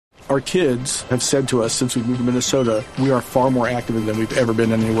Our kids have said to us since we moved to Minnesota, we are far more active than we've ever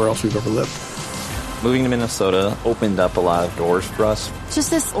been anywhere else we've ever lived. Moving to Minnesota opened up a lot of doors for us.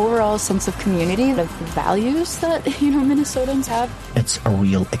 Just this overall sense of community, the values that, Minnesotans have. It's a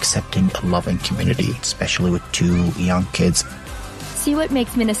real accepting, loving community, especially with 2 young kids. See what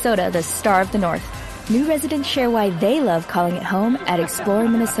makes Minnesota the star of the North. New residents share why they love calling it home at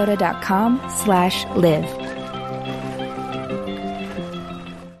exploreminnesota.com/live.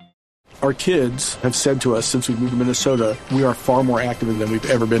 Our kids have said to us since we moved to Minnesota, we are far more active than we've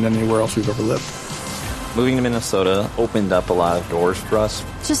ever been anywhere else we've ever lived. Moving to Minnesota opened up a lot of doors for us.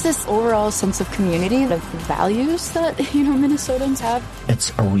 Just this overall sense of community, the values that, Minnesotans have.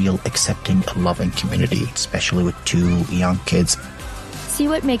 It's a real accepting, loving community, especially with 2 young kids. See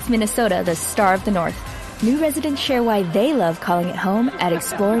what makes Minnesota the star of the North. New residents share why they love calling it home at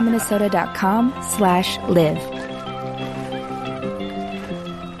exploreminnesota.com/live.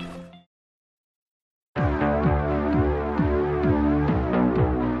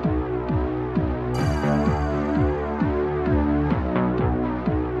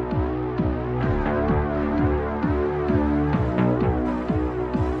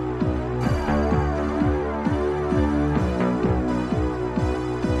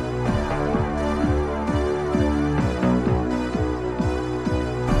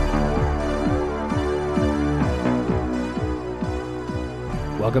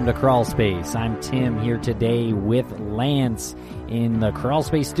 Welcome to Crawl Space. I'm Tim here today with Lance in the Crawl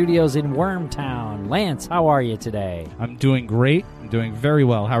Space Studios in Wormtown. Lance, how are you today? I'm doing great. I'm doing very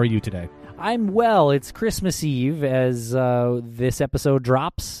well. How are you today? I'm well. It's Christmas Eve as this episode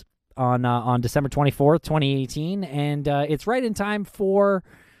drops on December 24th, 2018, and it's right in time for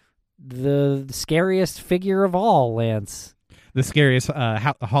the scariest figure of all, Lance. The scariest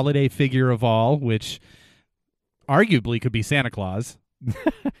holiday figure of all, which arguably could be Santa Claus.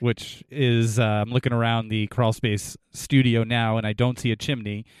 Which is, I'm looking around the Crawl Space studio now, and I don't see a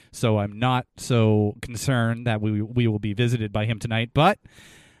chimney, so I'm not so concerned that we will be visited by him tonight, but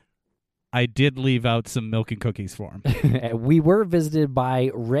I did leave out some milk and cookies for him. We were visited by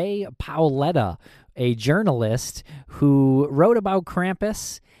Ray Paoletta, a journalist who wrote about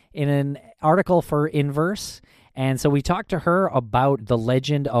Krampus in an article for Inverse. And so we talked to her about the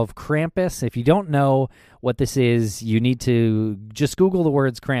legend of Krampus. If you don't know what this is, you need to just Google the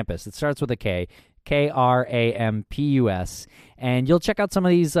words Krampus. It starts with a K, Krampus, and you'll check out some of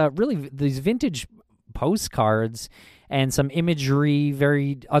these these vintage postcards and some imagery,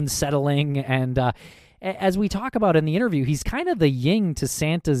 very unsettling. And as we talk about in the interview, he's kind of the yin to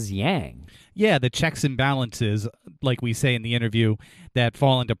Santa's yang. Yeah, the checks and balances, like we say in the interview, that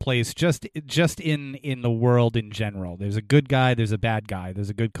fall into place just in the world in general. There's a good guy, there's a bad guy, there's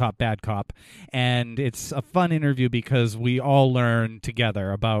a good cop, bad cop, and it's a fun interview because we all learn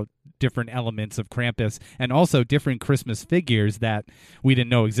together about different elements of Krampus and also different Christmas figures that we didn't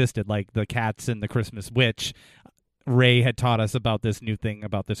know existed, like the cats and the Christmas witch. Ray had taught us about this new thing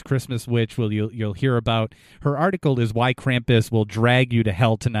about this Christmas witch. You'll hear about. Her article is Why Krampus Will Drag You to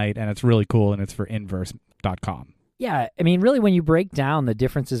Hell Tonight, and it's really cool, and it's for Inverse.com. Yeah, I mean, really, when you break down the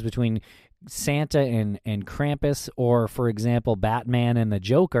differences between Santa and Krampus, or, for example, Batman and the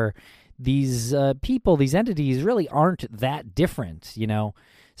Joker, these people, these entities really aren't that different,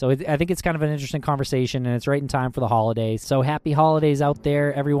 So I think it's kind of an interesting conversation, and it's right in time for the holidays. So happy holidays out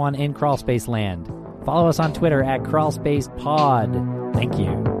there, everyone in Crawlspace land. Follow us on Twitter at CrawlspacePod. Thank you.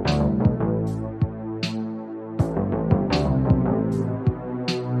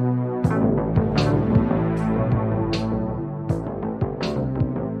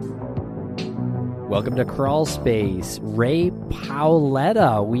 Welcome to Crawl Space. Ray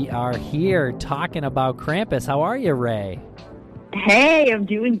Paoletta. We are here talking about Krampus. How are you, Ray? Hey, I'm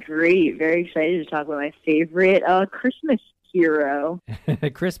doing great. Very excited to talk about my favorite Christmas hero.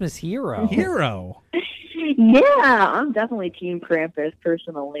 Christmas hero? Hero? Yeah, I'm definitely Team Krampus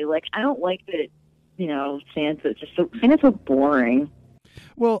personally. Like, I don't like that, Santa's just Santa's so boring.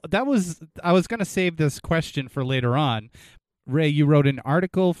 Well, I was going to save this question for later on. Ray, you wrote an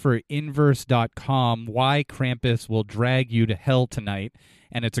article for Inverse.com, Why Krampus Will Drag You to Hell Tonight,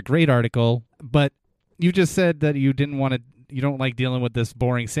 and it's a great article, but you just said that you don't like dealing with this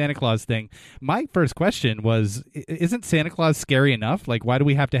boring Santa Claus thing. My first question was, isn't Santa Claus scary enough? Like, why do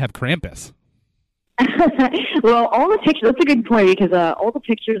we have to have Krampus? Well, all the pictures, that's a good point, because all the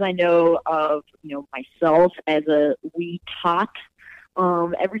pictures I know of, myself as a wee tot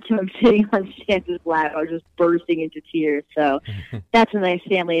Every time I'm sitting on Santa's lap, I was just bursting into tears. So that's a nice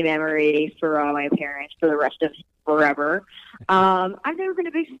family memory for my parents for the rest of forever. I've never been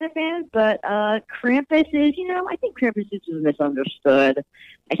a big Santa fan, but Krampus is, I think Krampus is just misunderstood.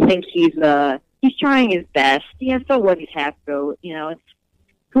 I think he's trying his best. Yeah, so what? He's half goat. It's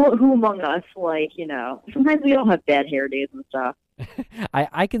who among us, sometimes we all have bad hair days and stuff.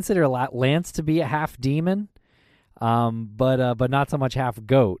 I consider Lance to be a half demon. But not so much half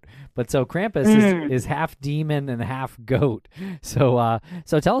goat. But so Krampus is half demon and half goat. So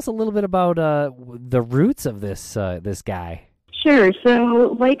tell us a little bit about the roots of this guy. Sure.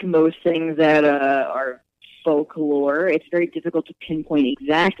 So like most things that are folklore, it's very difficult to pinpoint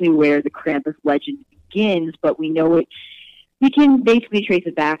exactly where the Krampus legend begins, but we know it. We can basically trace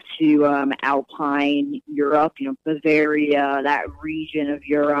it back to Alpine Europe, Bavaria, that region of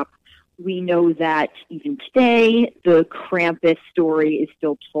Europe. We know that even today, the Krampus story is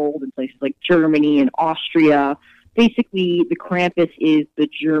still told in places like Germany and Austria. Basically, the Krampus is the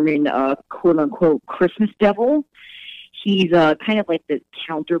German quote-unquote Christmas devil. He's kind of like the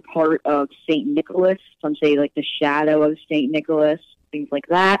counterpart of St. Nicholas. Some say like the shadow of St. Nicholas, things like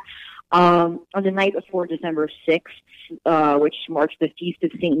that. On the night before December 6th, which marks the Feast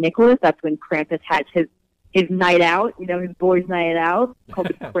of St. Nicholas, that's when Krampus has his night out, his boys' night out, called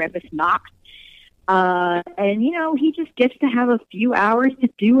the Krampus Nacht. And, he just gets to have a few hours to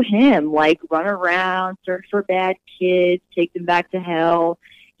do him, like run around, search for bad kids, take them back to hell.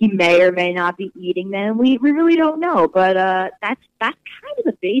 He may or may not be eating them. We really don't know, but that's kind of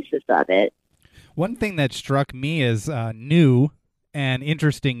the basis of it. One thing that struck me as new and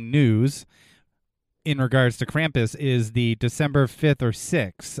interesting news in regards to Krampus is the December 5th or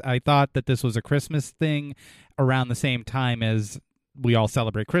 6th. I thought that this was a Christmas thing around the same time as we all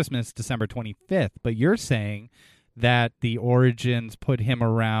celebrate Christmas, December 25th. But you're saying that the origins put him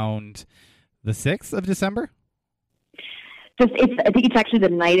around the 6th of December? I think it's actually the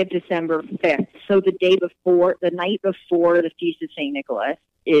night of December 5th. So the night before the Feast of St. Nicholas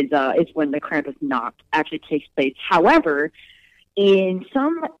is when the Krampus Nacht actually takes place. However, in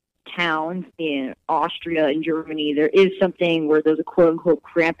some towns in Austria and Germany, there is something where there's a quote-unquote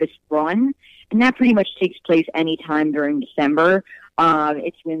Krampus run, and that pretty much takes place anytime during December.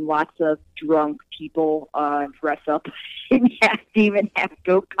 It's when lots of drunk people dress up in half-demon,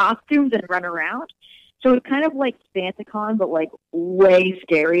 half-goat costumes and run around. So it's kind of like SantaCon, but like way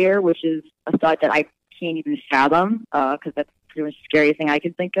scarier, which is a thought that I can't even fathom, because that's pretty much the scariest thing I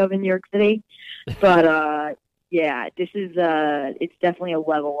can think of in New York City. But yeah, this is it's definitely a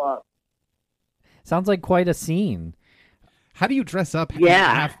level up. Sounds like quite a scene. How do you dress up?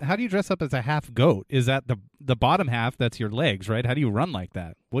 Yeah. How do you dress up as a half goat? Is that the bottom half? That's your legs, right? How do you run like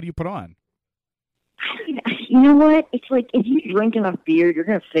that? What do you put on? You know what? It's like if you drink enough beer, you're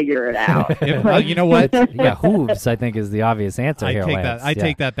gonna figure it out. You know what? Yeah, hooves, I think, is the obvious answer here. I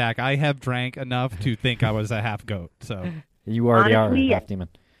take that back. I have drank enough to think I was a half goat. So you already Honestly, are a half demon.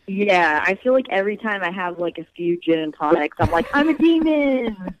 Yeah, I feel like every time I have like a few gin and tonics, I'm like, I'm a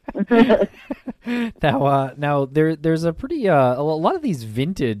demon. Now there's a pretty a lot of these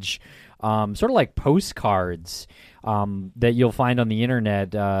vintage sort of like postcards that you'll find on the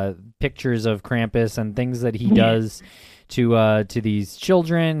internet, pictures of Krampus and things that he does to these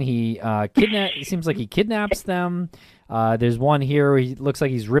children. It seems like he kidnaps them. There's one here where he looks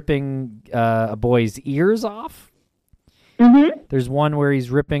like he's ripping a boy's ears off. Mm-hmm. There's one where he's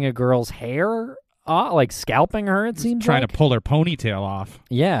ripping a girl's hair off, like scalping her, it seems trying like. to pull her ponytail off.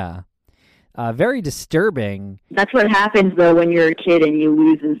 Yeah. Very disturbing. That's what happens, though, when you're a kid and you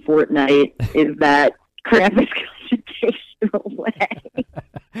lose in Fortnite, is that Krampus comes and takes you away.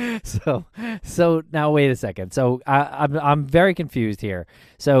 So now wait a second. So I'm very confused here.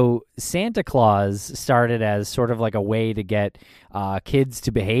 So Santa Claus started as sort of like a way to get kids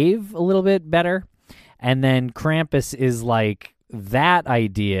to behave a little bit better. And then Krampus is like that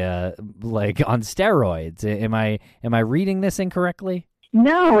idea, like on steroids. Am I reading this incorrectly?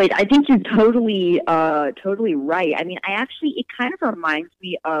 No, I think you're totally right. I mean, it kind of reminds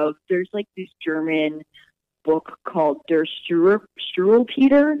me of, there's like this German book called Der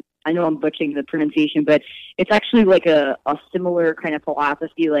Struwelpeter. I know I'm butchering the pronunciation, but it's actually like a similar kind of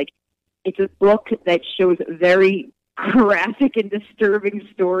philosophy. Like, it's a book that shows very graphic and disturbing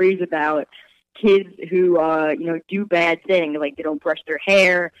stories about kids who do bad things, like they don't brush their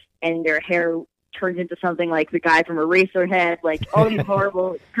hair and their hair turns into something like the guy from Eraserhead. Like, all these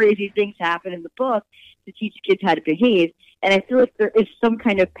horrible, crazy things happen in the book to teach kids how to behave. And I feel like there is some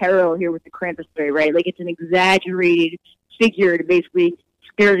kind of parallel here with the Krampus story, right? Like, it's an exaggerated figure to basically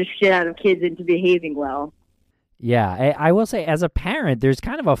scare the shit out of kids into behaving well. Yeah, I will say, as a parent, there's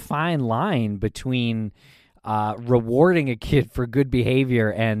kind of a fine line between rewarding a kid for good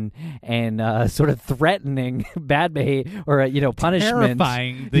behavior and sort of threatening bad behavior or punishment.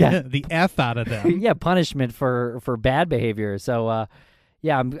 Terrifying the F out of them. Yeah, punishment for bad behavior. So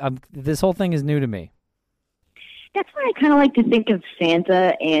I'm this whole thing is new to me. That's why I kind of like to think of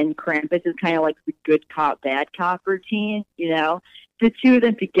Santa and Krampus as kind of like the good cop, bad cop routine, The two of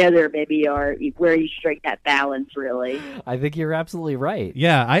them together maybe are where you strike that balance, really. I think you're absolutely right.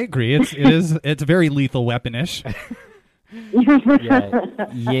 Yeah, I agree. It's very lethal weaponish. Yeah,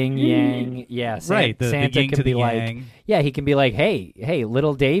 yin yang. Yeah, right. The Santa yin can to be the like, yang. yeah, he can be like, hey,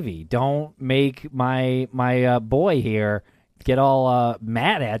 little Davy, don't make my boy here get all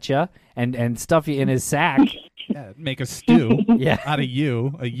mad at you and stuff you in his sack. Yeah, make a stew Yeah. out of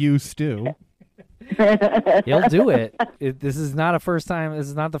you, a you stew. He'll do it. This is not the first time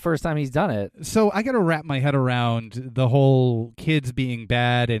he's done it. So I got to wrap my head around the whole kids being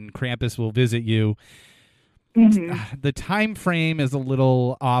bad and Krampus will visit you. Mm-hmm. The time frame is a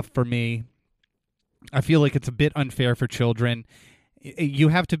little off for me. I feel like it's a bit unfair for children. You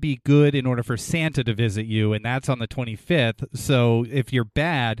have to be good in order for Santa to visit you, and that's on the 25th. So if you're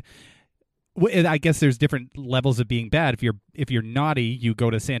bad, I guess there's different levels of being bad. If you're naughty, you go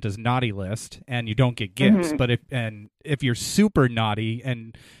to Santa's naughty list and you don't get gifts. Mm-hmm. But if you're super naughty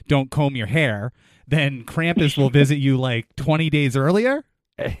and don't comb your hair, then Krampus will visit you like 20 days earlier.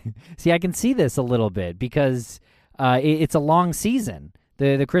 See, I can see this a little bit because it's a long season.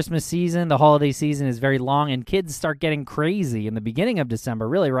 The Christmas season, the holiday season is very long, and kids start getting crazy in the beginning of December,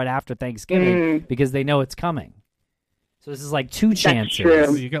 really right after Thanksgiving, because they know it's coming. So this is like two chances. True.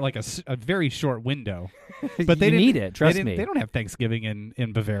 So you got like a very short window. But you need it, trust me. They don't have Thanksgiving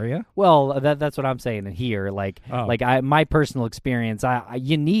in Bavaria. Well, that's what I'm saying here. My personal experience,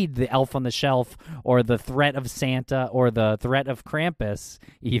 you need the elf on the shelf or the threat of Santa or the threat of Krampus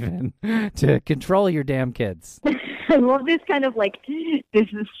even to control your damn kids. I love this kind of this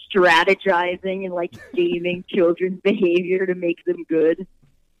is strategizing and gaming children's behavior to make them good.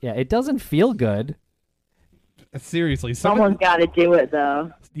 Yeah, it doesn't feel good. Seriously, someone's got to do it,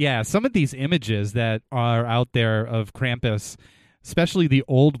 though. Yeah, some of these images that are out there of Krampus, especially the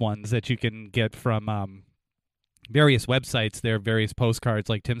old ones that you can get from various websites, their various postcards,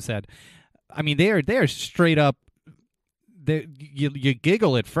 like Tim said. I mean, they are straight up. You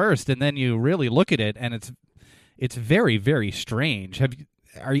giggle at first, and then you really look at it, and it's very, very strange.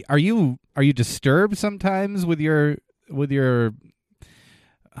 Are you disturbed sometimes with your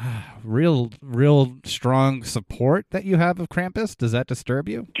real strong support that you have of Krampus? Does that disturb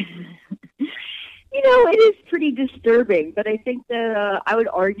you? It is pretty disturbing, but I think that I would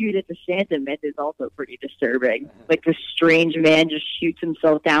argue that the Santa myth is also pretty disturbing. Like the strange man just shoots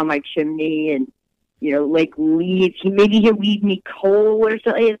himself down my chimney and, leaves. He'll leave me coal or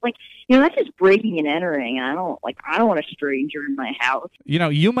something. It's that's just breaking and entering. And I don't want a stranger in my house.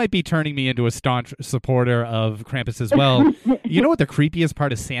 You might be turning me into a staunch supporter of Krampus as well. You know what the creepiest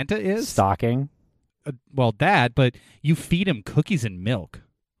part of Santa is? Stalking. Well, that, but you feed him cookies and milk.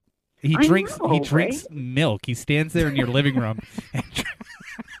 He drinks milk. He stands there in your living room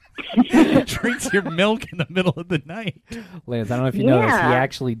and drinks your milk in the middle of the night. Lance, I don't know if you know this. He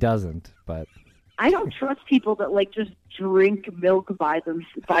actually doesn't, but I don't trust people that just drink milk by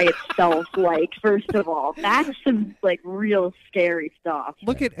itself. First of all, that's some real scary stuff.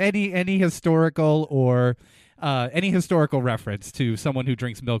 Look at any historical or any historical reference to someone who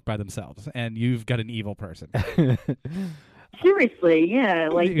drinks milk by themselves, and you've got an evil person. Seriously, yeah,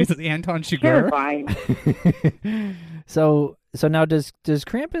 is it Anton Chigurh? Terrifying. So now does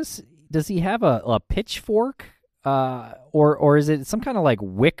Krampus, does he have a pitchfork, or is it some kind of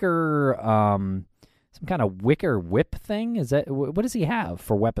wicker, some kind of wicker whip thing? Is that what does he have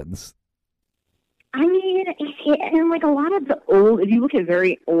for weapons? I mean, and a lot of the old, if you look at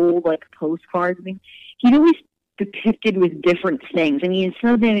very old postcards, he's always depicted with different things. I mean,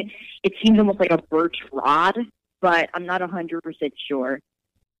 some of them it seems almost like a birch rod, but I'm not 100% sure.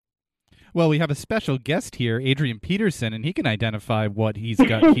 Well, we have a special guest here, Adrian Peterson, and he can identify what he's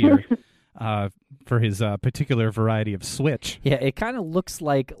got here for his particular variety of switch. Yeah, it kind of looks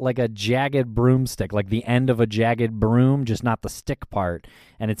like a jagged broomstick, like the end of a jagged broom, just not the stick part.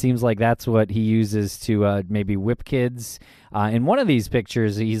 And it seems like that's what he uses to maybe whip kids. In one of these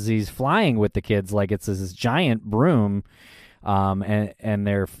pictures, he's flying with the kids like it's this giant broom. And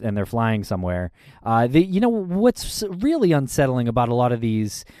they're flying somewhere. What's really unsettling about a lot of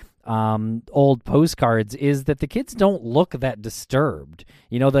these old postcards is that the kids don't look that disturbed.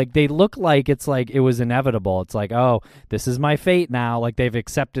 They look like it was inevitable. It's like, oh, this is my fate now. Like they've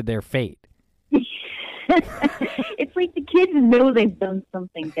accepted their fate. It's like the kids know they've done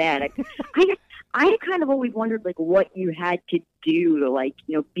something bad. I kind of always wondered like what you had to do to like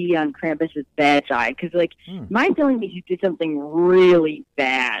be on Krampus's bad side, because like my feeling is you did something really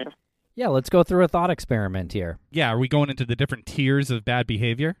bad. Yeah, let's go through a thought experiment here. Yeah, are we going into the different tiers of bad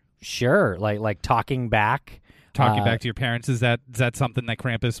behavior? Sure, like talking back. Talking back to your parents, is that something that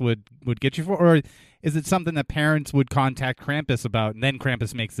Krampus would get you for, or is it something that parents would contact Krampus about, and then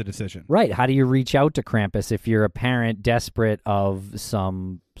Krampus makes the decision? Right. How do you reach out to Krampus if you're a parent desperate of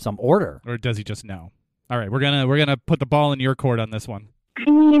some order? Or does he just know? All right, we're gonna put the ball in your court on this one.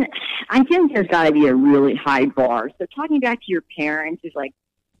 I mean, I think there's got to be a really high bar. So talking back to your parents is like,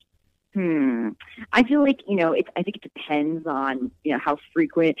 I feel like, I think it depends on, how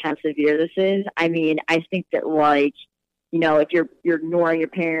frequent, how severe this is. I mean, I think that, like, if you're ignoring your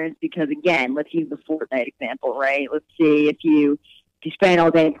parents because, again, let's use the Fortnite example, right? Let's see if you spend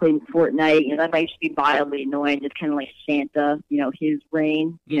all day playing Fortnite, that might just be wildly annoying, just kind of like Santa, his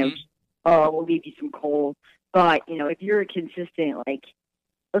reign, we'll leave you some coal. But, if you're a consistent, like,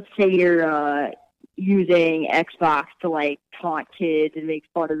 let's say you're using Xbox to like taunt kids and make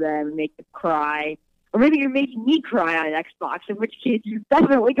fun of them and make them cry, or maybe you're making me cry on an Xbox, in which case you're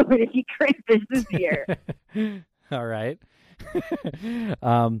definitely going to see Krampus this year. All right.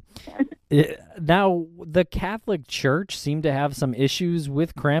 Now, the Catholic Church seemed to have some issues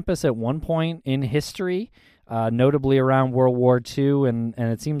with Krampus at one point in history, notably around World War II, and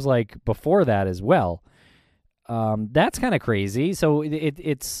it seems like before that as well. That's kind of crazy. So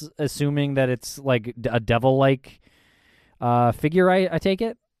it's assuming that it's like a devil-like figure, I take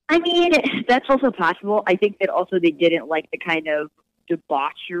it? I mean, that's also possible. I think that also they didn't like the kind of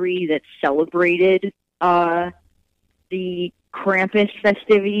debauchery that celebrated the Krampus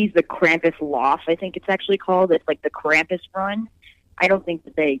festivities, the Krampus Loft, I think it's actually called. It's like the Krampus Run. I don't think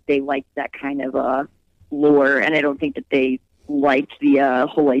that they liked that kind of lore, and I don't think that they liked the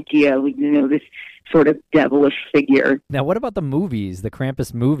whole idea of, this sort of devilish figure. Now, what about the movies, the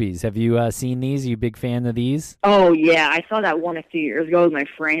Krampus movies? Have you seen these? Are you a big fan of these? Oh, yeah. I saw that one a few years ago with my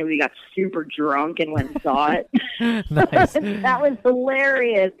friend. We got super drunk and went and saw it. Nice. That was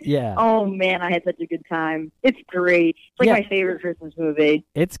hilarious. Yeah. Oh, man, I had such a good time. It's great. It's like my favorite Christmas movie.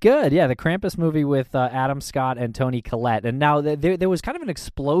 It's good. Yeah, the Krampus movie with Adam Scott and Toni Collette. And now there was kind of an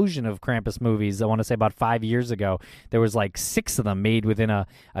explosion of Krampus movies, I want to say about 5 years ago. There was like 6 of them made within a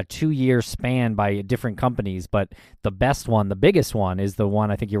 2-year span by different companies, but the best one, the biggest one, is the one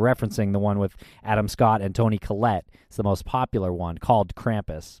I think you're referencing, the one with Adam Scott and Toni Collette. It's the most popular one, called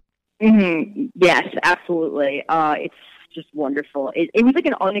Krampus. Mm-hmm. Yes, absolutely. It's just wonderful. It was like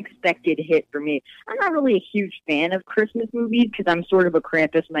an unexpected hit for me. I'm not really a huge fan of Christmas movies because I'm sort of a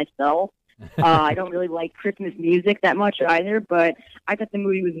Krampus myself. I don't really like Christmas music that much either, but I thought the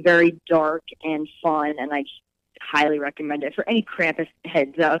movie was very dark and fun, and I just highly recommend it for any Krampus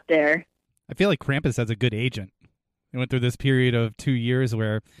heads out there. I feel like Krampus has a good agent. He went through this period of 2 years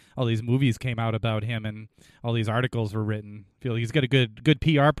where all these movies came out about him and all these articles were written. I feel like he's got a good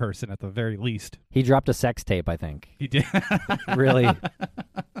PR person at the very least. He dropped a sex tape, I think. He did. Really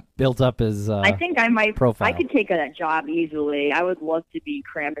built up his I think I might. profile. I could take that job easily. I would love to be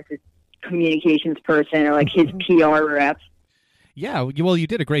Krampus's communications person or like his PR rep. Yeah, well, you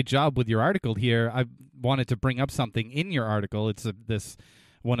did a great job with your article here. I wanted to bring up something in your article. It's this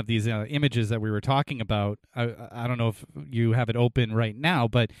one of these images that we were talking about. I don't know if you have it open right now,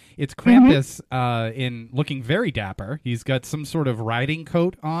 but it's Krampus in looking very dapper. He's got some sort of riding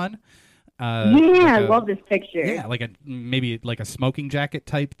coat on. I love this picture. Yeah, maybe like a smoking jacket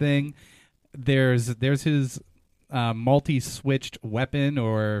type thing. There's his multi-switched weapon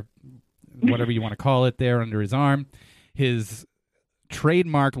or whatever you want to call it there under his arm. His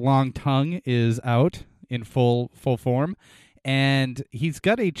trademark long tongue is out in full form. And he's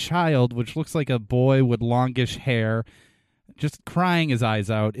got a child, which looks like a boy with longish hair, just crying his eyes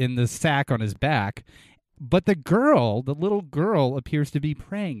out in the sack on his back. But the little girl, appears to be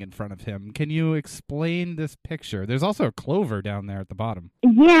praying in front of him. Can you explain this picture? There's also a clover down there at the bottom.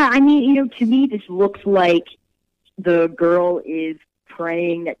 Yeah, I mean, to me, this looks like the girl is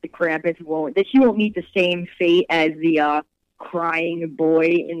praying that that she won't meet the same fate as the crying boy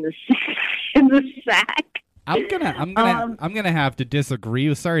in the sack. I'm gonna have to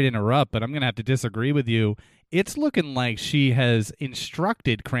disagree. Sorry to interrupt, but I'm gonna have to disagree with you. It's looking like she has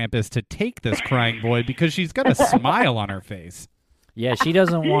instructed Krampus to take this crying boy because she's got a smile on her face. Yeah, she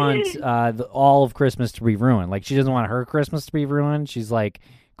doesn't want all of Christmas to be ruined. Like, she doesn't want her Christmas to be ruined. She's like,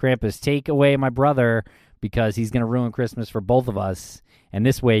 Krampus, take away my brother because he's gonna ruin Christmas for both of us. And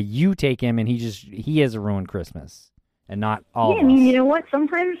this way, you take him, and he has a ruined Christmas. and not all Yeah, of I mean, us. you know what?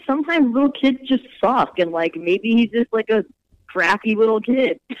 Sometimes little kids just suck, and like maybe he's just like a crappy little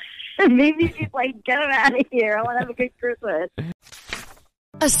kid. Maybe he's like, get him out of here. I want to have a good Christmas.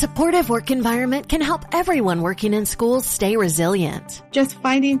 A supportive work environment can help everyone working in schools stay resilient. Just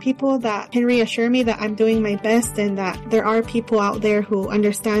finding people that can reassure me that I'm doing my best and that there are people out there who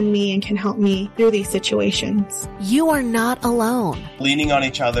understand me and can help me through these situations. You are not alone. Leaning on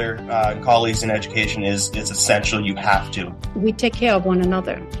each other, colleagues in education is essential. You have to. We take care of one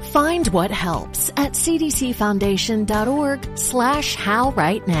another. Find what helps at cdcfoundation.org/how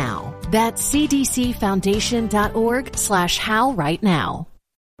right now. That's cdcfoundation.org/how right now.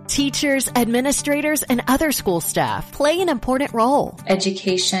 Teachers, administrators, and other school staff play an important role.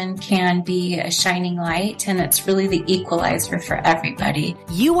 Education can be a shining light, and it's really the equalizer for everybody.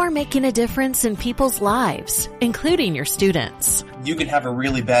 You are making a difference in people's lives, including your students. You can have a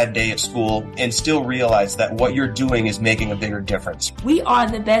really bad day at school and still realize that what you're doing is making a bigger difference. We are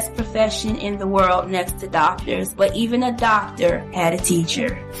the best profession in the world next to doctors, but even a doctor had a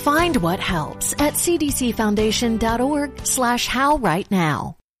teacher. Find what helps at cdcfoundation.org/how right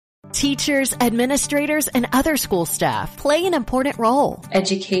now. Teachers, administrators, and other school staff play an important role.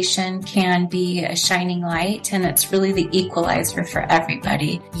 Education can be a shining light, and it's really the equalizer for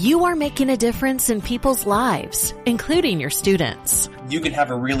everybody. You are making a difference in people's lives, including your students. You can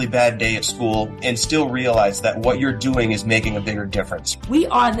have a really bad day at school and still realize that what you're doing is making a bigger difference. We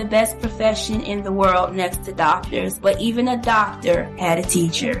are the best profession in the world next to doctors, but even a doctor had a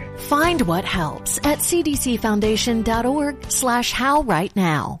teacher. Find what helps at cdcfoundation.org/how right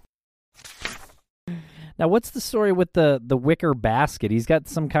now. Now, what's the story with the wicker basket? He's got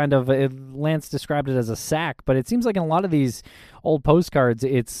some kind of, Lance described it as a sack, but it seems like in a lot of these old postcards,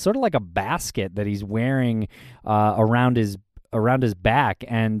 it's sort of like a basket that he's wearing around his back,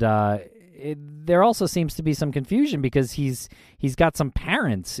 and there also seems to be some confusion because he's got some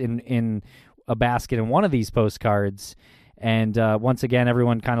parents in a basket in one of these postcards, and once again,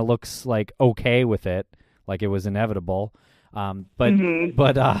 everyone kind of looks like okay with it, like it was inevitable.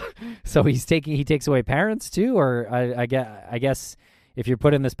 So he takes away parents too, or I guess if you're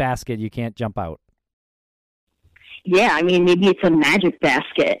put in this basket, you can't jump out. Yeah, I mean, maybe it's a magic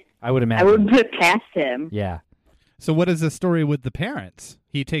basket. I would imagine. I would put it past him. Yeah. So what is the story with the parents?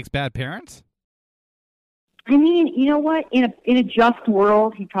 He takes bad parents? I mean, you know what? In a just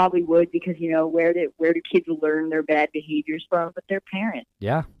world, he probably would, because where do kids learn their bad behaviors from? But their parents.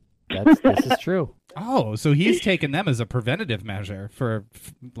 Yeah, this is true. Oh, so he's taken them as a preventative measure for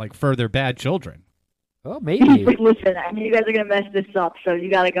like further bad children. Oh, maybe. Listen, I mean, you guys are gonna mess this up, so you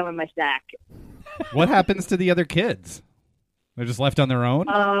got to come in my sack. What happens to the other kids? They're just left on their own?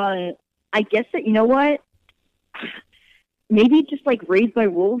 I guess that, you know what? Maybe just like raised by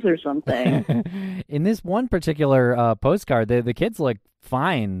wolves or something. In this one particular postcard, the kids look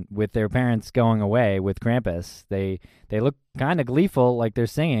fine with their parents going away with Krampus. They look kind of gleeful, like they're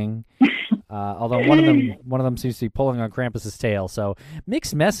singing. Although one of them seems to be pulling on Krampus's tail. So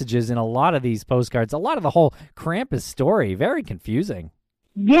mixed messages in a lot of these postcards. A lot of the whole Krampus story, very confusing.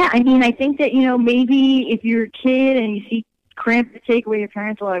 Yeah, I mean, I think that maybe if you're a kid and you see Krampus take away your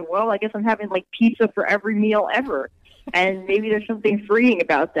parents, are like, well, I guess I'm having like pizza for every meal ever, and maybe there's something freeing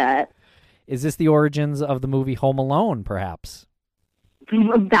about that. Is this the origins of the movie Home Alone, perhaps?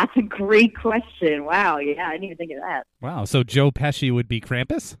 That's a great question. Wow, yeah, I didn't even think of that. Wow, so Joe Pesci would be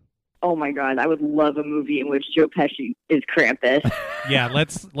Krampus? Oh my God, I would love a movie in which Joe Pesci is Krampus. Yeah,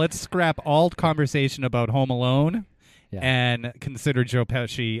 let's scrap all conversation about Home Alone and consider Joe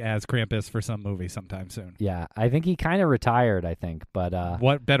Pesci as Krampus for some movie sometime soon. Yeah, I think he kind of retired, but...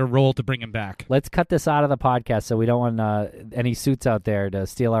 what better role to bring him back? Let's cut this out of the podcast so we don't want any suits out there to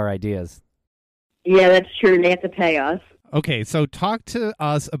steal our ideas. Yeah, that's true. They have to pay us. Okay, so talk to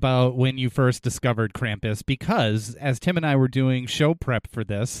us about when you first discovered Krampus, because as Tim and I were doing show prep for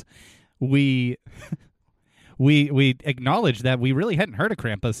this, we acknowledged that we really hadn't heard of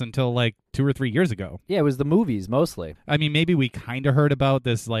Krampus until like 2 or 3 years ago. Yeah, it was the movies mostly. I mean, maybe we kind of heard about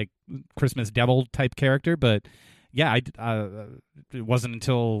this like Christmas devil type character, but yeah, it wasn't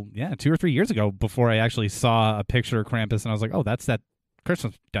until 2 or 3 years ago before I actually saw a picture of Krampus, and I was like, oh, that's that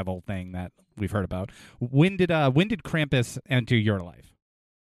Christmas devil thing that we've heard about. When did Krampus enter your life?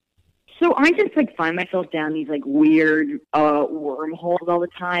 So I just find myself down these weird wormholes all the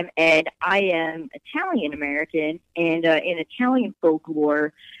time, and I am Italian American, and in Italian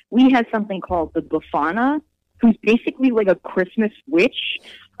folklore, we have something called the Befana, who's basically like a Christmas witch.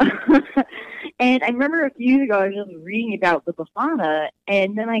 And I remember a few years ago I was just reading about the Befana,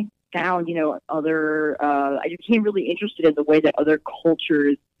 and then I found, other. I became really interested in the way that other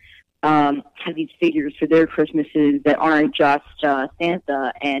cultures have these figures for their Christmases that aren't just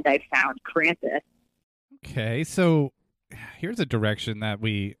Santa, and I found Krampus. Okay, so here's a direction that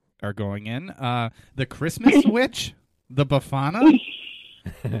we are going in. The Christmas witch, the Befana.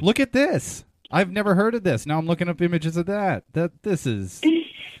 Look at this. I've never heard of this. Now I'm looking up images of that. This is...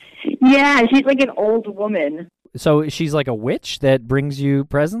 Yeah, she's like an old woman. So she's like a witch that brings you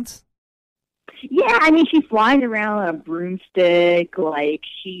presents? Yeah, I mean, she flies around on a broomstick. Like,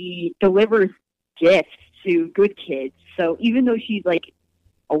 she delivers gifts to good kids. So even though she's like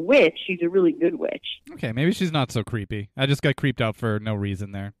a witch, she's a really good witch. Okay, maybe she's not so creepy. I just got creeped out for no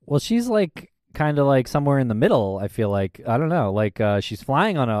reason there. Well, she's like kind of like somewhere in the middle, I feel like. I don't know. Like she's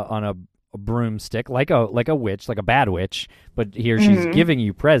flying on a broomstick like a witch, like a bad witch, but here she's giving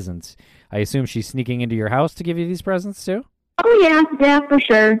you presents. I assume she's sneaking into your house to give you these presents too? Oh, yeah, for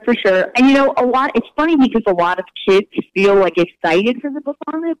sure. And, you know, it's funny because a lot of kids feel, like, excited for the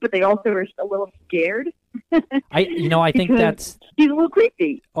Befana, but they also are a little scared. I think that's... She's a little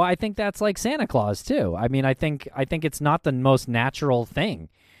creepy. Oh, I think that's like Santa Claus, too. I mean, I think it's not the most natural thing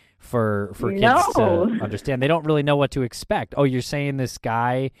for kids to understand. They don't really know what to expect. Oh, you're saying this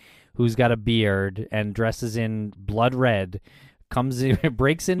guy who's got a beard and dresses in blood red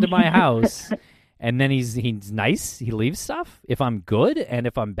breaks into my house... And then he's nice. He leaves stuff. If I'm good and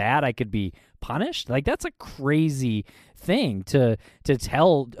if I'm bad, I could be punished. Like, that's a crazy thing to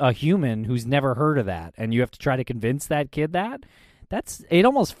tell a human who's never heard of that. And you have to try to convince that kid that. It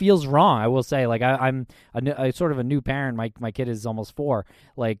almost feels wrong, I will say. Like, I'm a sort of a new parent. My kid is almost 4.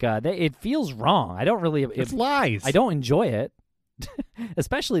 Like, it feels wrong. I don't really... It's lies. I don't enjoy it.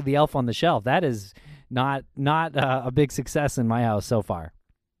 Especially the Elf on the Shelf. That is not a big success in my house so far.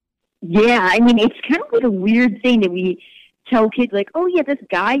 Yeah, I mean, it's kind of like a weird thing that we tell kids, like, oh, yeah, this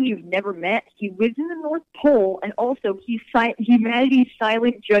guy you've never met, he lives in the North Pole, and also he's humanity's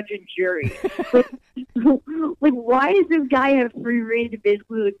silent judge and jury. Like, why does this guy have free reign to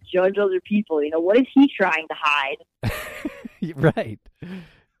basically like, judge other people? You know, what is he trying to hide? Right.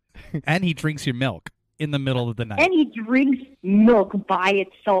 And he drinks your milk in the middle of the night. And he drinks milk by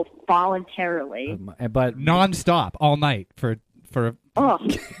itself voluntarily. But nonstop, all night for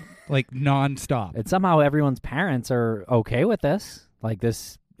like nonstop. And somehow everyone's parents are okay with this. Like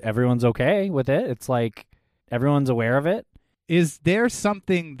this, everyone's okay with it. It's like everyone's aware of it. Is there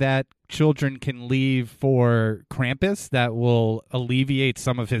something that children can leave for Krampus that will alleviate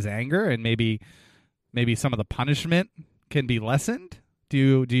some of his anger and maybe some of the punishment can be lessened?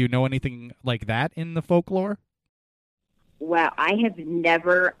 Do you know anything like that in the folklore? Well, I have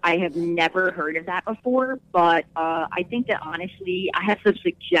never heard of that before, but I think that honestly, I have some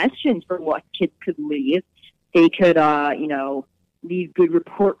suggestions for what kids could leave. They could, leave good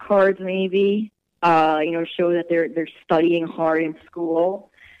report cards, maybe. Show that they're studying hard in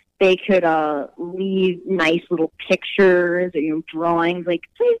school. They could leave nice little pictures, drawings, like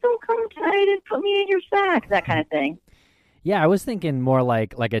please don't come tonight and put me in your sack, that kind of thing. Yeah, I was thinking more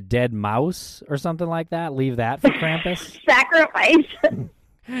like a dead mouse or something like that. Leave that for Krampus. Sacrifice.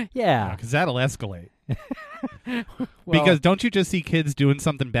 Yeah. Because that'll escalate. Because don't you just see kids doing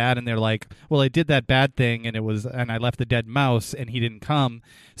something bad and they're like, well, I did that bad thing and I left the dead mouse and he didn't come.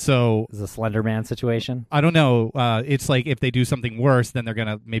 So is a Slender Man situation? I don't know. It's like if they do something worse, then they're going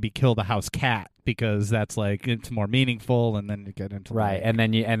to maybe kill the house cat because that's like, it's more meaningful, and then you get into right. And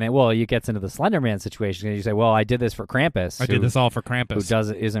then you gets into the Slender Man situation and you say, well, I did this for Krampus. I did this all for Krampus.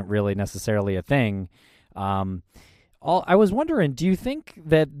 Who isn't really necessarily a thing. I was wondering, do you think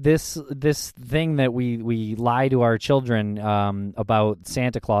that this thing that we lie to our children about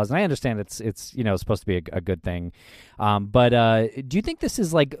Santa Claus, and I understand it's supposed to be a good thing, but do you think this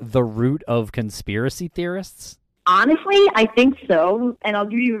is like the root of conspiracy theorists? Honestly, I think so, and I'll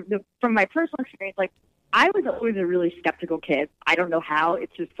give you from my personal experience. Like, I was always a really skeptical kid. I don't know how.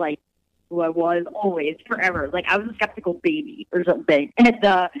 It's just like who I was always, forever. Like, I was a skeptical baby or something. And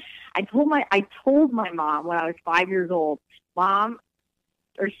I told my mom when I was 5 years old, Mom,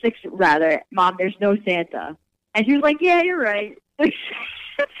 or 6 rather, Mom, there's no Santa. And she was like, yeah, you're right.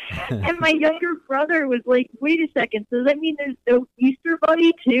 And my younger brother was like, wait a second, so does that mean there's no Easter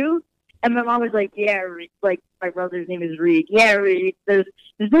Bunny too? And my mom was like, yeah, like my brother's name is Reed. Yeah, Reed, there's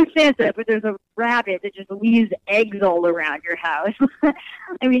no Santa, but there's a rabbit that just leaves eggs all around your house.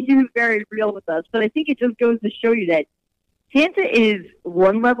 I mean, she was very real with us. But I think it just goes to show you that Santa is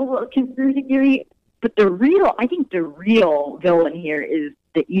one level of conspiracy theory, but I think the real villain here is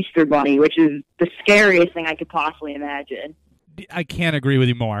the Easter Bunny, which is the scariest thing I could possibly imagine. I can't agree with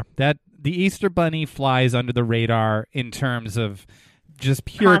you more. That the Easter Bunny flies under the radar in terms of just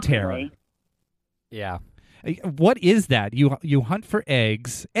pure terror. Yeah. What is that? You hunt for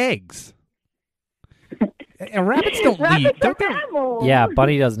eggs. Eggs. Rabbits don't leave. Don't they? Yeah,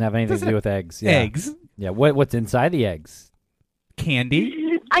 Bunny doesn't have anything to do with eggs. Yeah. Eggs. Yeah. What's inside the eggs?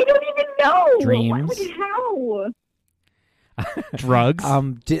 Candy. I don't even know. Dreams. How? Drugs.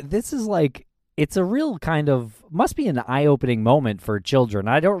 This is like, it's a real kind of, must be an eye-opening moment for children.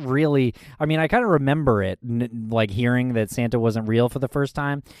 I don't really, I mean, I kind of remember it, like hearing that Santa wasn't real for the first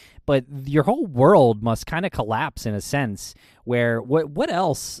time, but your whole world must kind of collapse in a sense where what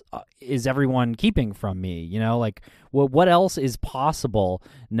else is everyone keeping from me? You know, like what else is possible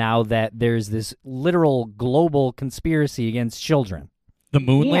now that there's this literal global conspiracy against children? The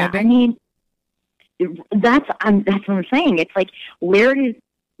moon landing? I mean, that's what I'm saying. It's like, where is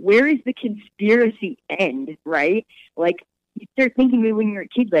the conspiracy end, right? Like, you start thinking when you're a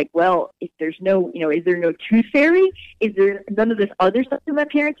kid, like, well, if there's no, is there no tooth fairy? Is there none of this other stuff that my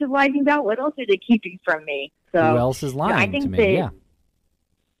parents are lying about? What else are they keeping from me? So, who else is lying I think to me? Yeah.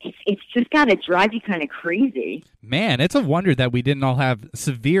 It's just got to drive you kind of crazy. Man, it's a wonder that we didn't all have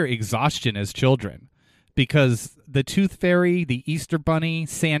severe exhaustion as children. Because the Tooth Fairy, the Easter Bunny,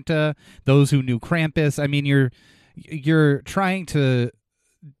 Santa, those who knew Krampus, I mean, you're trying to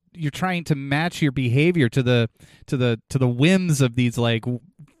match your behavior to the whims of these like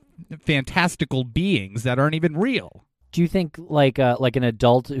fantastical beings that aren't even real. Do you think like an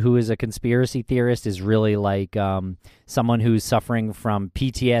adult who is a conspiracy theorist is really like someone who's suffering from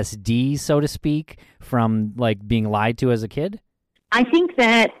PTSD, so to speak, from like being lied to as a kid? I think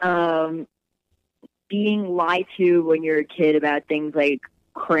that being lied to when you're a kid about things like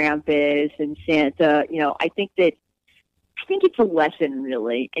Krampus and Santa, I think it's a lesson,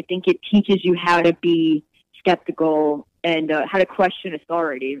 really. I think it teaches you how to be skeptical and how to question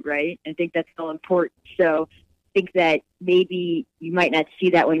authority, right? I think that's so important. So I think that maybe you might not see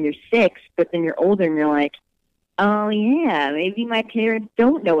that when you're 6, but then you're older and you're like, oh, yeah, maybe my parents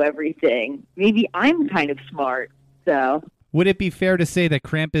don't know everything. Maybe I'm kind of smart. So, would it be fair to say that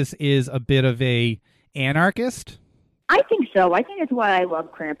Krampus is a bit of a anarchist? I think so. I think that's why I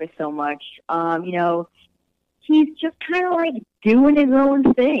love Krampus so much. He's just kind of like doing his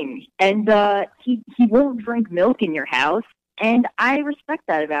own thing, and he won't drink milk in your house, and I respect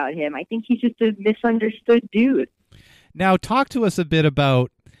that about him. I think he's just a misunderstood dude. Now, talk to us a bit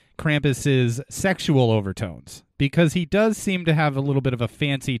about Krampus's sexual overtones, because he does seem to have a little bit of a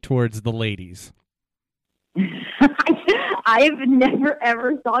fancy towards the ladies. I have never,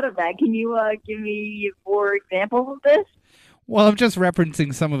 ever thought of that. Can you give me more examples of this? Well, I'm just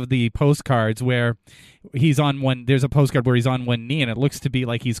referencing some of the postcards where he's on one. There's a postcard where he's on one knee, and it looks to be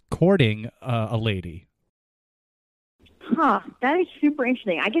like he's courting a lady. Huh, that is super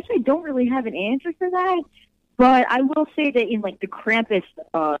interesting. I guess I don't really have an answer for that, but I will say that in like the Krampus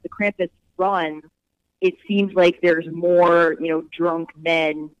run, it seems like there's more, drunk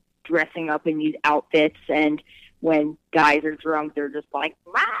men dressing up in these outfits, and when guys are drunk, they're just like,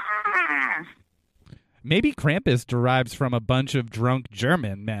 ah! Maybe Krampus derives from a bunch of drunk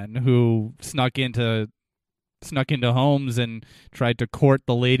German men who snuck into homes and tried to court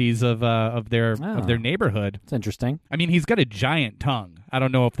the ladies of their neighborhood. That's interesting. I mean, he's got a giant tongue. I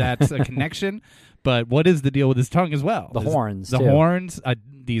don't know if that's a connection, but what is the deal with his tongue as well? The horns.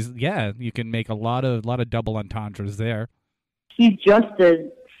 You can make a lot of double entendres there. He's just a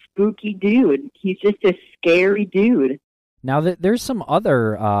spooky dude. He's just a scary dude. Now, there's some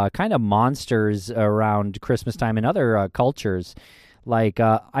other kind of monsters around Christmas time in other cultures, like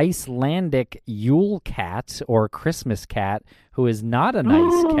Icelandic Yule cat or Christmas cat, who is not a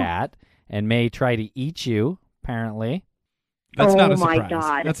nice cat and may try to eat you, apparently. That's not a surprise. My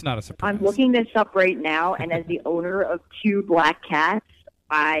God. That's not a surprise. I'm looking this up right now, and as the owner of 2 black cats,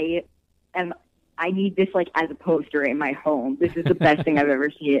 I need this like as a poster in my home. This is the best thing I've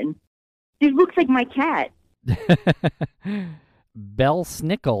ever seen. It looks like my cat.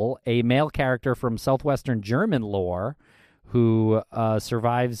 Belsnickel, a male character from southwestern German lore who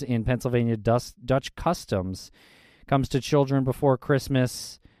survives in Pennsylvania Dutch customs, comes to children before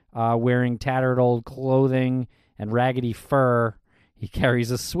Christmas wearing tattered old clothing and raggedy fur. He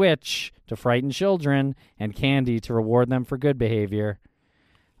carries a switch to frighten children and candy to reward them for good behavior.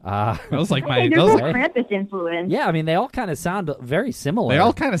 Those like my those Krampus influence. Yeah, I mean they all kind of sound very similar. They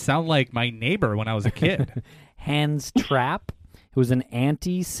all kind of sound like my neighbor when I was a kid. Hans Trapp, who's an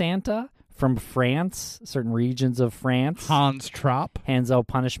anti-Santa from France, certain regions of France. Hans Trapp. Hands out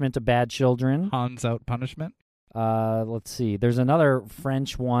punishment to bad children. Hands out punishment. Let's see. There's another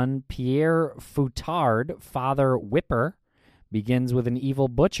French one. Pierre Foutard, Father Whipper, begins with an evil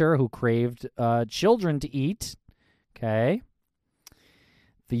butcher who craved children to eat. Okay.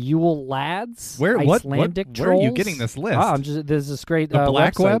 The Yule Lads, Where Icelandic where are you trolls. getting this list? There's this great The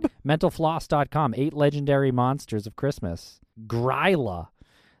Black website, Web? mentalfloss.com, 8 legendary monsters of Christmas. Gryla.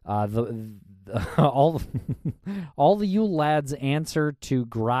 All the Yule Lads answer to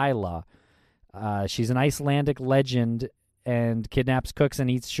Gryla. She's an Icelandic legend and kidnaps, cooks, and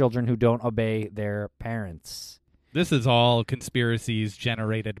eats children who don't obey their parents. This is all conspiracies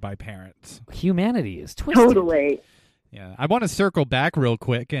generated by parents. Humanity is twisted. Totally. Yeah, I want to circle back real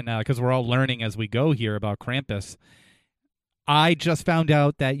quick, and because we're all learning as we go here about Krampus. I just found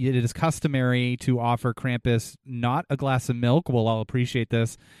out that it is customary to offer Krampus not a glass of milk. We'll all appreciate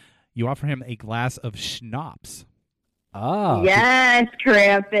this. You offer him a glass of schnapps. Oh. Yes,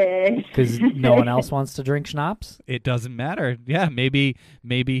 Krampus. Because no one else wants to drink schnapps? It doesn't matter. Yeah, maybe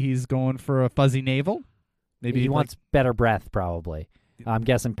he's going for a fuzzy navel. Maybe he wants better breath, probably. I'm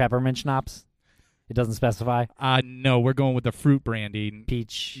guessing peppermint schnapps. It doesn't specify? No, we're going with the fruit brandy.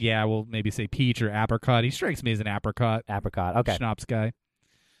 Peach. Yeah, we'll maybe say peach or apricot. He strikes me as an apricot. Apricot, okay. Schnapps guy.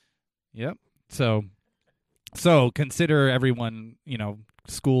 Yep. So consider everyone,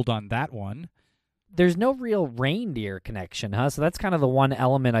 schooled on that one. There's no real reindeer connection, huh? So that's kind of the one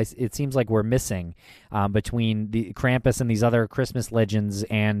element it seems like we're missing between the Krampus and these other Christmas legends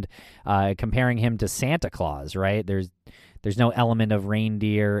and comparing him to Santa Claus, right? There's no element of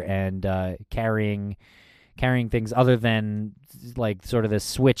reindeer and carrying things other than like sort of this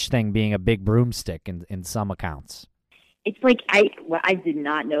switch thing being a big broomstick in some accounts. It's like I did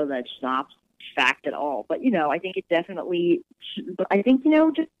not know that schnapps fact at all, but I think it definitely. I think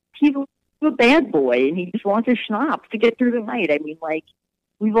just he's a bad boy and he just wants his schnapps to get through the night. I mean, like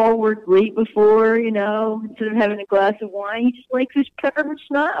we've all worked late before, instead of having a glass of wine, he just likes his peppermint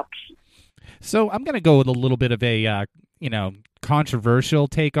schnapps. So I'm going to go with a little bit of a controversial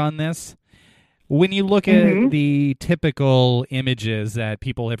take on this. When you look at the typical images that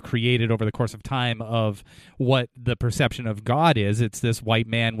people have created over the course of time of what the perception of God is, it's this white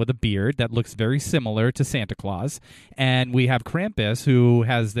man with a beard that looks very similar to Santa Claus. And we have Krampus, who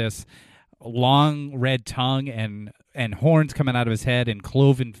has this long red tongue and horns coming out of his head and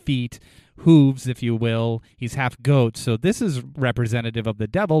cloven feet, hooves, if you will. He's half goat. So this is representative of the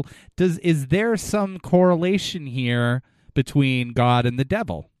devil. Is there some correlation here between God and the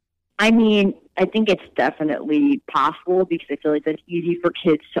devil? I mean, I think it's definitely possible because I feel like that's easy for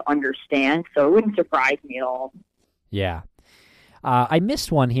kids to understand, so it wouldn't surprise me at all. Yeah. I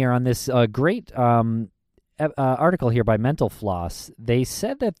missed one here on this great article here by Mental Floss. They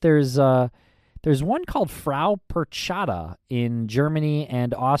said that there's one called Frau Perchata in Germany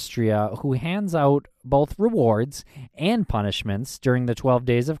and Austria who hands out both rewards and punishments during the 12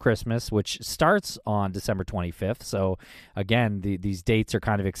 days of Christmas, which starts on December 25th. So, again, these dates are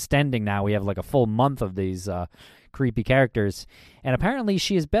kind of extending now. We have like a full month of these creepy characters. And apparently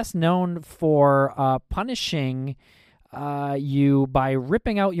she is best known for punishing you by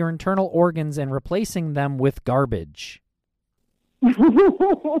ripping out your internal organs and replacing them with garbage.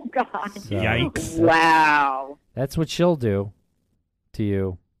 Oh, God. So, yikes. Wow. That's what she'll do to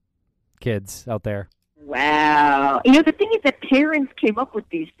you, kids out there. Wow. The thing is that parents came up with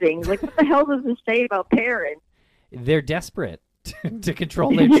these things. Like, what the hell does this say about parents? They're desperate to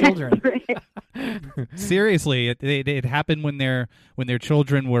control their children. Seriously, it happened when their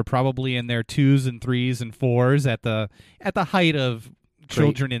children were probably in their 2s and 3s and 4s at the height of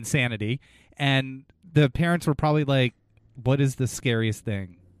children insanity, and the parents were probably like, what is the scariest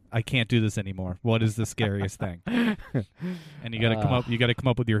thing? I can't do this anymore. What is the scariest thing? And you got to come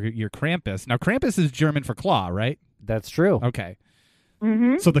up with your Krampus. Now Krampus is German for claw, right? That's true. Okay.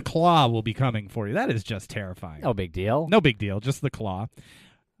 Mm-hmm. So the claw will be coming for you. That is just terrifying. No big deal. No big deal. Just the claw.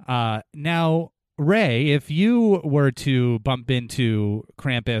 Now, Ray, if you were to bump into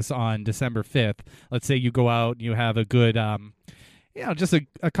Krampus on December 5th, let's say you go out and you have a good just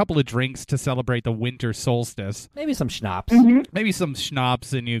a couple of drinks to celebrate the winter solstice. Maybe some schnapps. Mm-hmm. Maybe some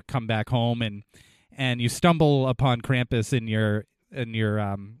schnapps, and you come back home and you stumble upon Krampus in your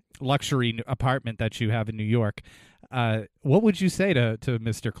luxury apartment that you have in New York. What would you say to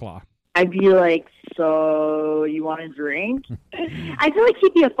Mr. Claw? I'd be like, so you want a drink? I feel like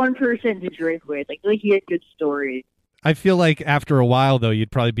he'd be a fun person to drink with. Like he had good stories. I feel like after a while, though,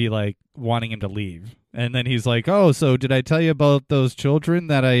 you'd probably be like wanting him to leave. And then he's like, oh, so did I tell you about those children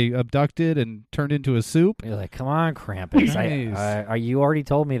that I abducted and turned into a soup? You're like, come on, Krampus. Nice. You already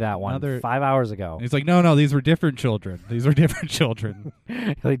told me that one 5 hours ago. He's like, no, these were different children. These were different children.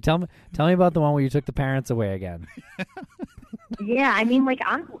 Like, tell me about the one where you took the parents away again. Yeah, I mean, like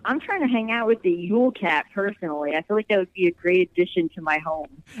I'm trying to hang out with the Yule Cat personally. I feel like that would be a great addition to my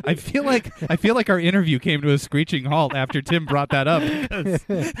home. I feel like our interview came to a screeching halt after Tim brought that up. Because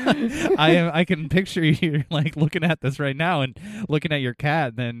I can picture you like looking at this right now and looking at your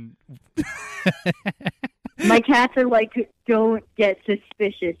cat. And then my cats are like, "Don't get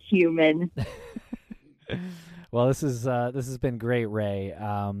suspicious, human." Well, this has been great, Ray.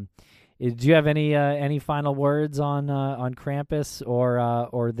 Do you have any final words on Krampus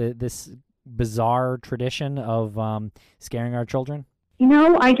or this bizarre tradition of scaring our children?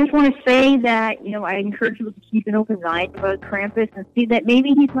 I just want to say that, I encourage people to keep an open mind about Krampus and see that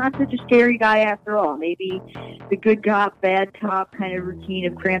maybe he's not such a scary guy after all. Maybe the good cop, bad cop kind of routine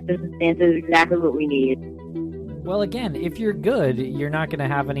of Krampus and Santa is exactly what we need. Well, again, if you're good, you're not going to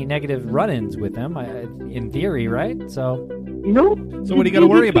have any negative run-ins with him, in theory, right? So, nope. So what do you got to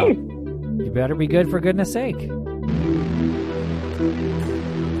worry about? You better be good for goodness sake.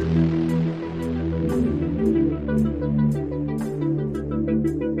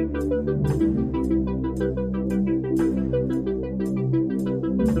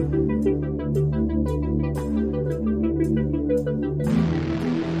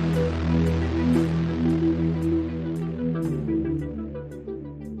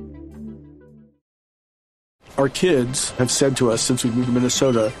 Our kids have said to us since we moved to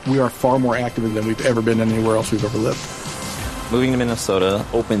Minnesota, we are far more active than we've ever been anywhere else we've ever lived. Moving to Minnesota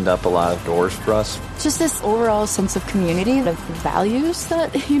opened up a lot of doors for us. Just this overall sense of community, of values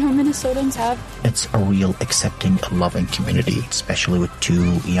that, Minnesotans have. It's a real accepting, loving community, especially with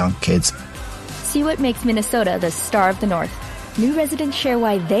 2 young kids. See what makes Minnesota the star of the North. New residents share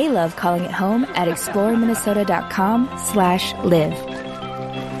why they love calling it home at exploreminnesota.com/live.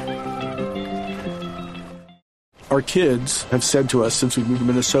 Our kids have said to us since we moved to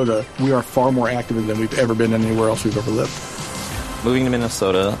Minnesota, we are far more active than we've ever been anywhere else we've ever lived. Moving to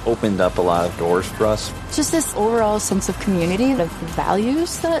Minnesota opened up a lot of doors for us. Just this overall sense of community, of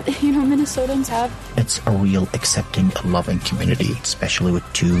values that, Minnesotans have. It's a real accepting, loving community, especially with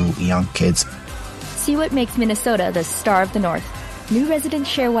 2 young kids. See what makes Minnesota the star of the North. New residents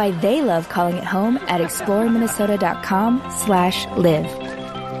share why they love calling it home at exploreminnesota.com/live.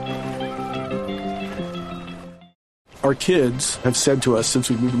 Our kids have said to us since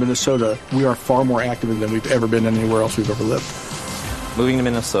we moved to Minnesota, we are far more active than we've ever been anywhere else we've ever lived. Moving to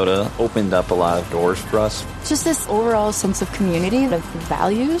Minnesota opened up a lot of doors for us. Just this overall sense of community, of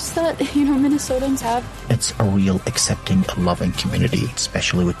values that, Minnesotans have. It's a real accepting, loving community,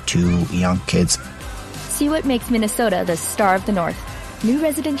 especially with 2 young kids. See what makes Minnesota the star of the North. New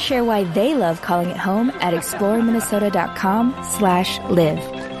residents share why they love calling it home at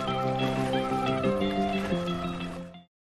exploreminnesota.com/live.